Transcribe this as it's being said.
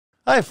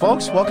Hi,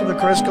 folks. Welcome to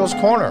Crisco's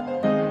Corner.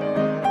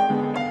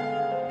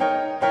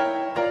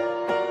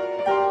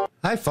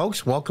 Hi,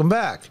 folks. Welcome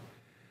back.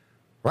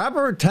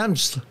 Robber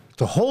attempts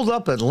to hold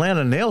up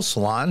Atlanta nail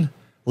salon,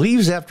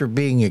 leaves after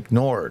being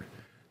ignored.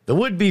 The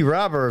would-be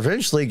robber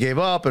eventually gave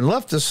up and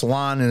left the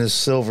salon in a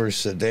silver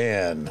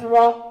sedan.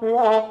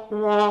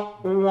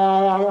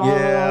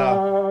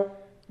 Yeah.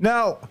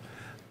 Now,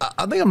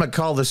 I think I'm going to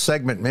call this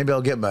segment, maybe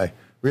I'll get my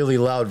really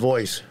loud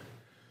voice,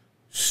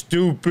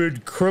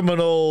 Stupid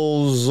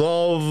Criminals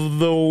of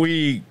the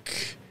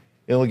Week.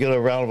 And we'll get a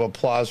round of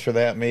applause for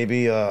that, maybe.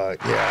 Yeah.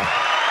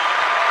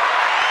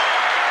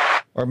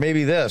 Or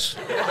maybe this.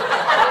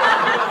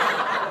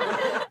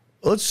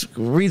 Let's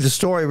read the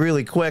story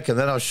really quick, and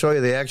then I'll show you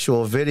the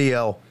actual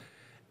video.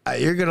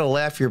 You're going to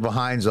laugh your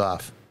behinds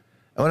off.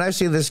 And when I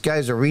say this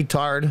guy's a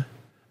retard,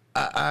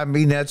 I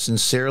mean that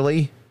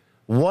sincerely.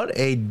 What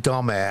a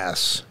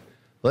dumbass.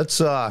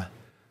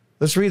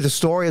 Let's read the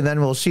story, and then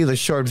we'll see the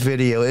short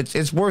video.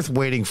 It's worth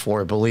waiting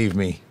for, believe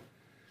me.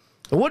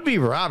 A would-be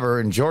robber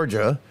in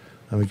Georgia,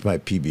 let me get my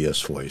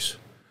PBS voice.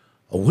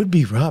 A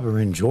would-be robber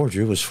in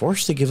Georgia was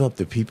forced to give up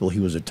the people he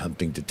was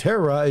attempting to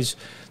terrorize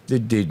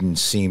that didn't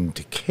seem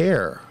to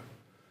care.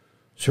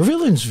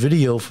 Surveillance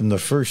video from the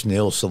first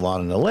nail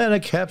salon in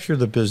Atlanta captured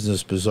the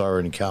bizarre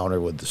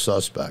encounter with the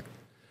suspect.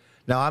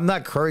 Now, I'm not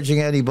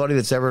encouraging anybody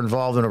that's ever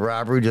involved in a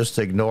robbery just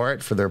to ignore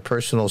it for their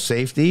personal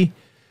safety,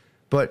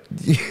 but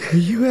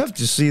you have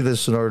to see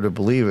this in order to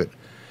believe it.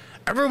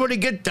 Everybody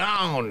get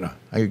down.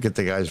 I get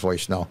the guy's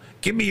voice now.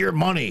 Give me your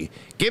money.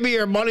 Give me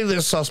your money,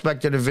 the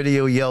suspect in the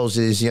video yells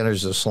as he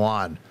enters the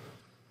salon.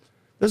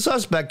 The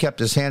suspect kept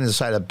his hand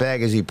inside a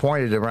bag as he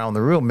pointed around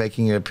the room,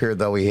 making it appear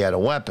though he had a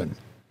weapon.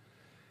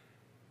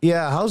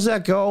 Yeah, how's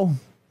that go?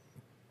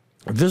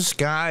 This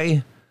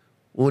guy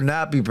will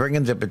not be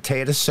bringing the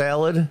potato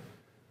salad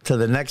to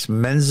the next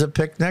Mensa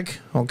picnic,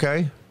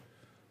 okay?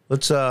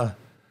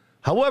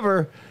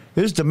 However,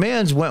 his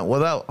demands went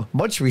without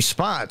much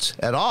response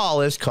at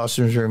all as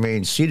customers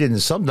remained seated and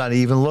some not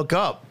even look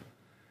up.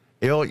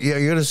 You're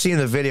going to see in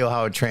the video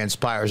how it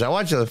transpires. I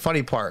want you the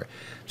funny part.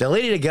 The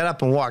lady that got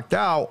up and walked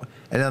out,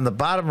 and on the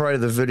bottom right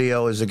of the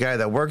video is the guy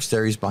that works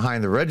there. He's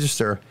behind the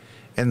register,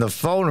 and the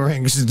phone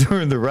rings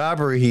during the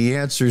robbery. He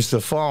answers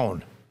the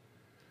phone.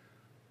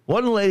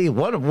 One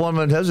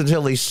woman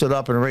hesitantly stood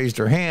up and raised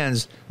her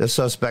hands. The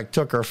suspect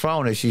took her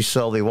phone as she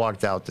slowly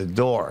walked out the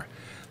door.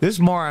 This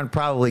moron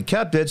probably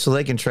kept it so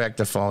they can track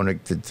the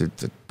phone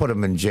to put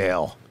him in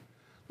jail.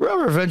 The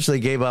robber eventually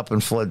gave up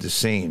and fled the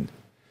scene.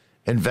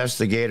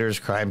 Investigators,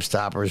 Crime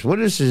Stoppers,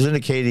 witnesses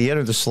indicated he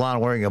entered the salon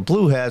wearing a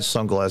blue hat,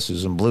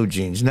 sunglasses, and blue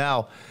jeans.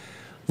 Now,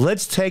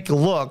 let's take a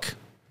look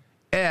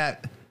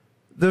at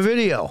the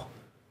video.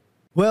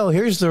 Well,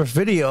 here's the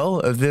video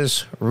of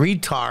this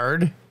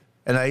retard,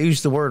 and I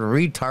use the word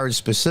retard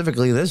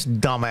specifically, this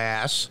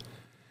dumbass,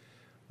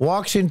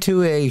 walks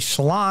into a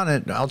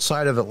salon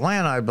outside of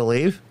Atlanta, I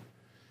believe,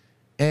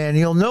 and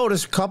you'll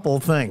notice a couple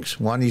of things.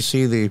 One, you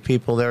see the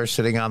people there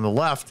sitting on the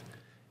left,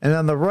 and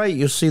on the right,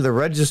 you'll see the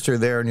register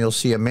there, and you'll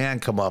see a man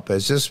come up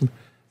as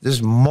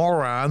this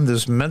moron,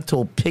 this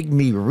mental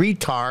pygmy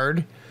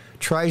retard,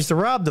 tries to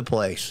rob the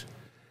place.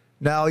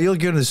 Now, you're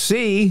going to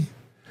see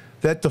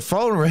that the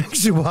phone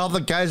rings, and while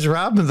the guy's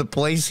robbing the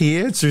place, he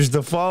answers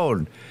the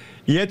phone.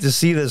 You have to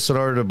see this in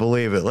order to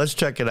believe it. Let's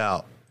check it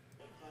out.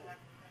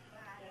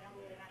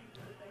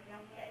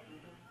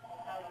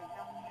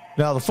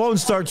 Now, the phone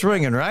starts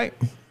ringing, right?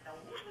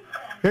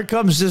 Here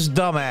comes this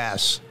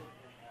dumbass.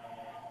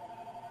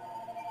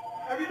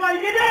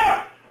 Everybody get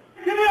down!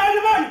 Give me all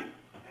your money!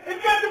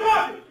 It's got the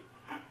money!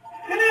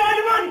 Give me all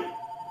your money!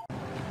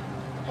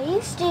 Are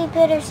you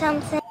stupid or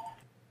something?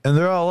 And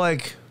they're all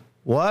like,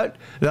 what?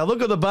 Now,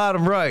 look at the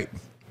bottom right.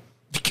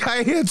 The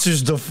guy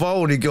answers the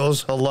phone. He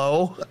goes,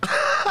 hello?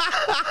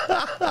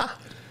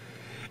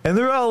 And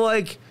they're all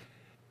like,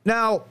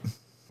 now,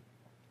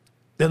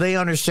 do they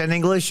understand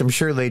English? I'm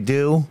sure they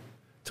do,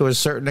 to a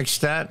certain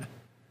extent.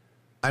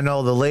 I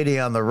know the lady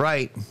on the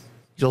right,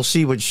 you'll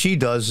see what she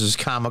does is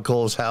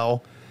comical as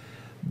hell.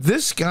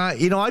 This guy,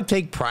 you know, I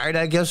take pride,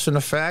 I guess, in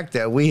the fact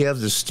that we have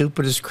the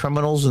stupidest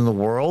criminals in the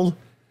world.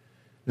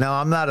 Now,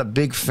 I'm not a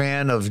big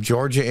fan of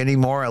Georgia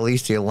anymore, at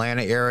least the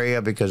Atlanta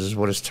area, because it's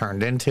what it's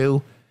turned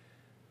into.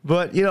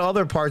 But, you know,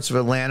 other parts of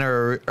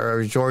Atlanta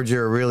or Georgia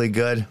are really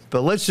good.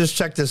 But let's just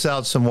check this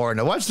out some more.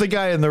 Now, watch the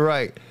guy on the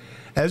right.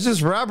 As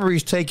this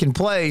robbery's taking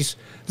place,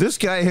 this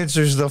guy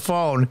answers the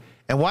phone.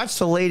 And watch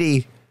the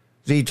lady,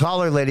 the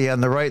taller lady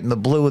on the right in the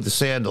blue with the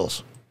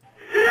sandals.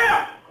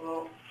 Yeah!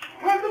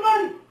 Where's the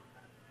money?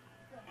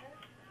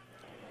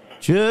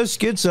 Just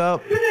gets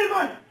up. Give me the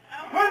money!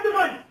 Where's the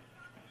money?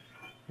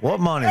 What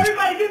money?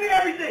 Everybody give me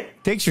everything!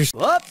 Takes your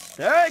Whoops,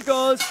 there it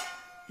goes.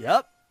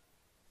 Yep,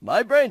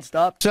 my brain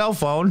stopped. cell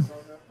phone.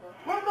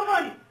 Where's the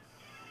money?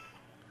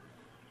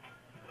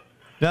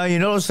 Now you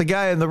notice the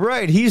guy on the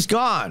right, he's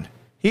gone.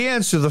 He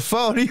answered the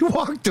phone, he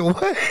walked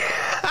away.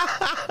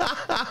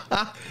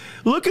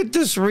 Look at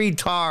this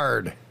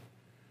retard.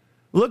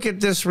 Look at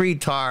this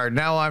retard.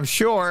 Now I'm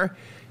sure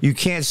You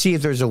can't see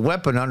if there's a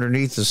weapon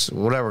underneath this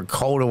whatever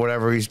coat or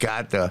whatever he's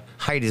got to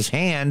hide his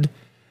hand.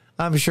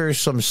 I'm sure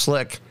some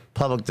slick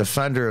public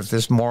defender, if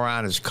this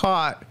moron is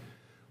caught,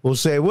 will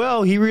say,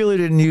 well, he really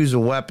didn't use a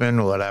weapon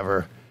or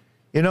whatever.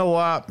 You know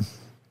what?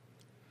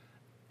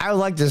 I would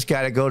like this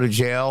guy to go to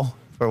jail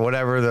for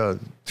whatever the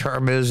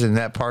term is in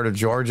that part of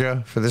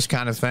Georgia for this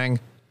kind of thing,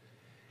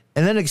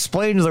 and then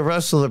explain to the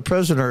rest of the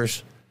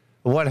prisoners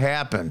what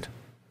happened.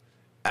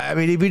 I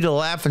mean, he'd be the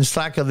laughing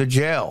stock of the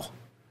jail.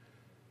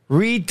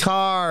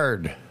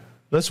 Retard.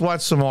 Let's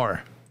watch some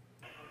more.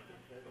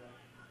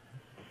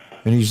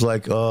 And he's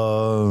like,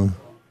 they're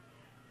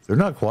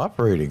not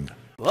cooperating.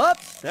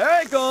 Whoops,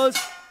 there it goes.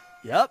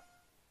 Yep,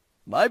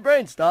 my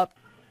brain stopped.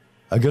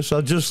 I guess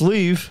I'll just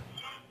leave.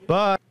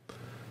 Bye.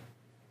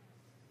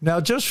 Now,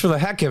 just for the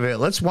heck of it,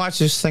 let's watch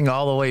this thing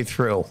all the way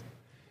through.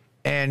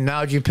 And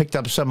now that you picked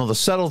up some of the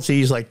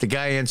subtleties, like the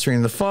guy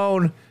answering the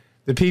phone,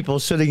 the people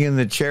sitting in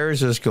the chairs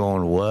just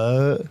going,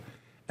 what?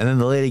 And then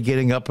the lady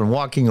getting up and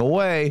walking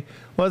away.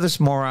 Well, this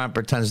moron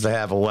pretends to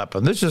have a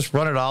weapon. Let's just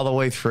run it all the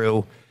way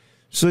through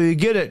so you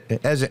get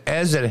it as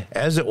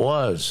it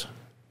was.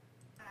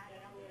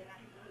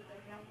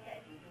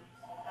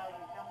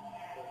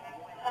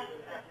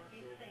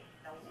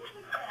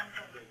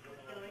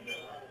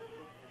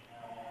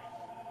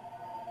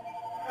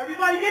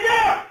 Everybody get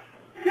down!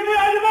 Give me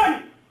all the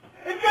money!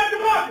 It's got the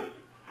boxes!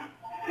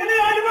 Give me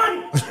all the money!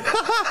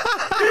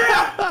 Get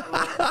out!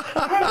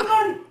 Where's the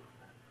money?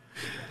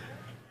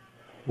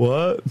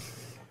 What?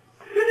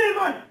 Give me the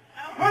money!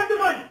 Where's the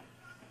money?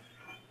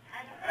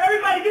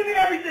 Everybody give me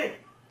everything!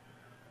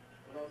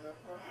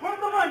 Where's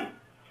the money?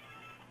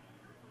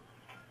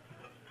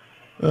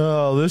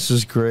 Oh, this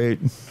is great.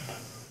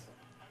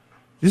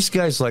 This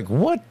guy's like,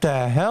 what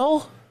the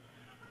hell?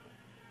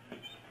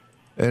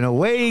 And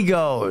away he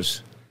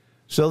goes.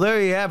 So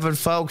there you have it,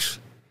 folks.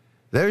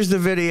 There's the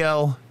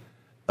video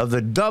of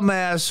the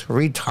dumbass,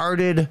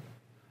 retarded,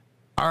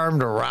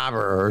 armed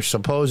robber, or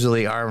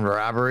supposedly armed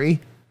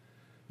robbery.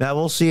 Now,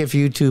 we'll see if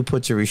YouTube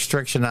puts a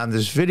restriction on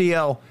this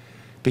video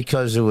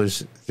because there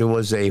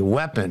was a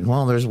weapon.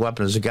 Well, there's a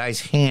weapon. There's a guy's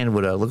hand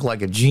with looked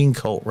like a jean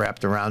coat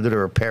wrapped around it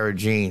or a pair of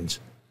jeans.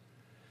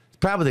 It's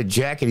probably the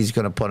jacket he's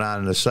going to put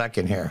on in a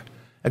second here.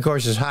 Of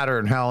course, it's hotter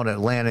than hell in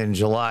Atlanta in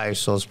July,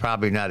 so it's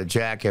probably not a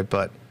jacket,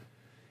 but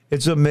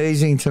it's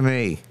amazing to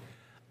me.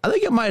 I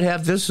think I might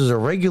have this as a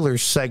regular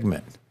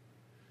segment.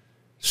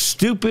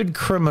 Stupid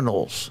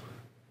criminals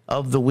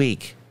of the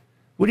week.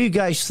 What do you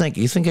guys think?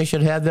 You think I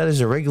should have that as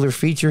a regular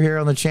feature here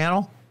on the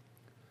channel?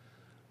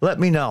 Let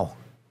me know.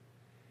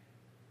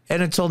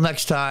 And until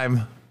next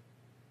time,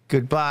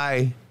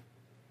 goodbye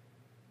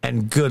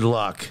and good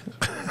luck.